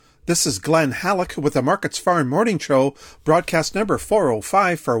This is Glenn Halleck with the Markets Farm Morning Show, broadcast number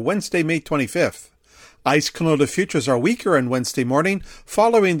 405 for Wednesday, May 25th. ICE canola futures are weaker on Wednesday morning,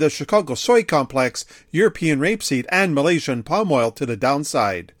 following the Chicago soy complex, European rapeseed, and Malaysian palm oil to the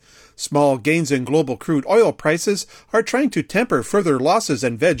downside. Small gains in global crude oil prices are trying to temper further losses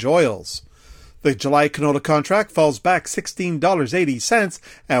in veg oils. The July canola contract falls back $16.80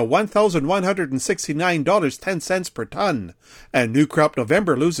 at $1,169.10 per ton, and new crop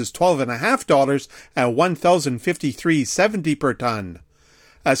November loses $12.50 at $1,053.70 per ton.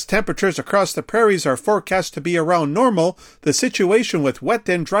 As temperatures across the prairies are forecast to be around normal, the situation with wet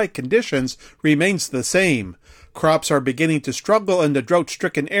and dry conditions remains the same. Crops are beginning to struggle in the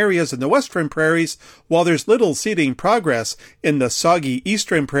drought-stricken areas in the western prairies, while there's little seeding progress in the soggy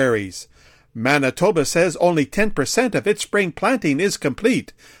eastern prairies. Manitoba says only 10% of its spring planting is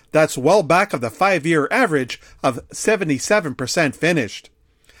complete. That's well back of the 5-year average of 77% finished.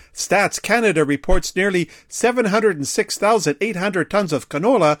 Stats Canada reports nearly 706,800 tons of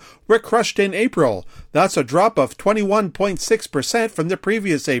canola were crushed in April. That's a drop of 21.6% from the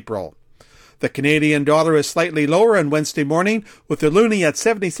previous April. The Canadian dollar is slightly lower on Wednesday morning, with the loonie at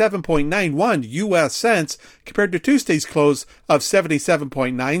 77.91 U.S. cents compared to Tuesday's close of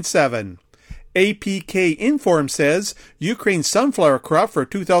 77.97. APK Inform says Ukraine's sunflower crop for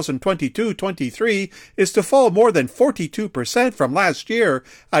 2022-23 is to fall more than 42% from last year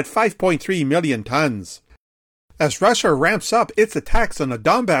at 5.3 million tons. As Russia ramps up its attacks on the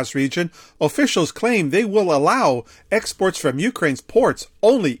Donbas region, officials claim they will allow exports from Ukraine's ports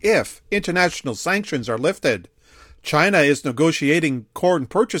only if international sanctions are lifted. China is negotiating corn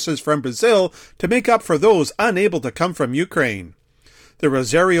purchases from Brazil to make up for those unable to come from Ukraine. The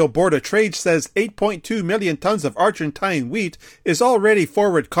Rosario Board of Trade says 8.2 million tons of Argentine wheat is already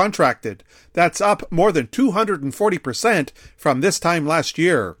forward contracted. That's up more than 240% from this time last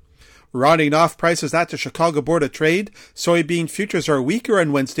year. Rounding off prices at the Chicago Board of Trade, soybean futures are weaker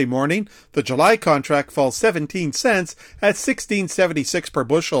on Wednesday morning. The July contract falls 17 cents at $16.76 per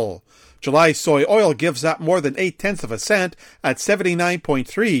bushel. July soy oil gives up more than 0.8 cents at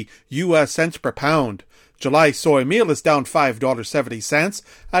 79.3 U.S. cents per pound. July soy meal is down $5.70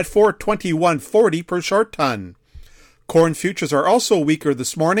 at $421.40 per short ton. Corn futures are also weaker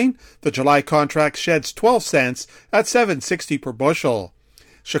this morning. The July contract sheds 12 cents at $7.60 per bushel.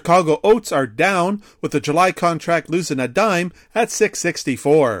 Chicago oats are down, with the July contract losing a dime at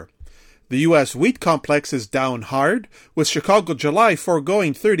 $6.64. The U.S. wheat complex is down hard, with Chicago July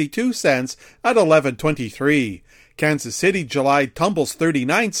foregoing 32 cents at $11.23. Kansas City July tumbles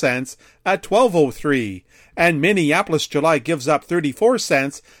 39 cents at $12.03, and Minneapolis July gives up 34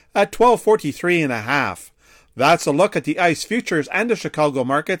 cents at $12.43.5. That's a look at the ICE futures and the Chicago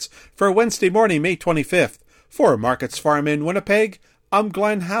markets for Wednesday morning, May 25th. For Markets Farm in Winnipeg, I'm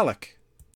Glenn Halleck.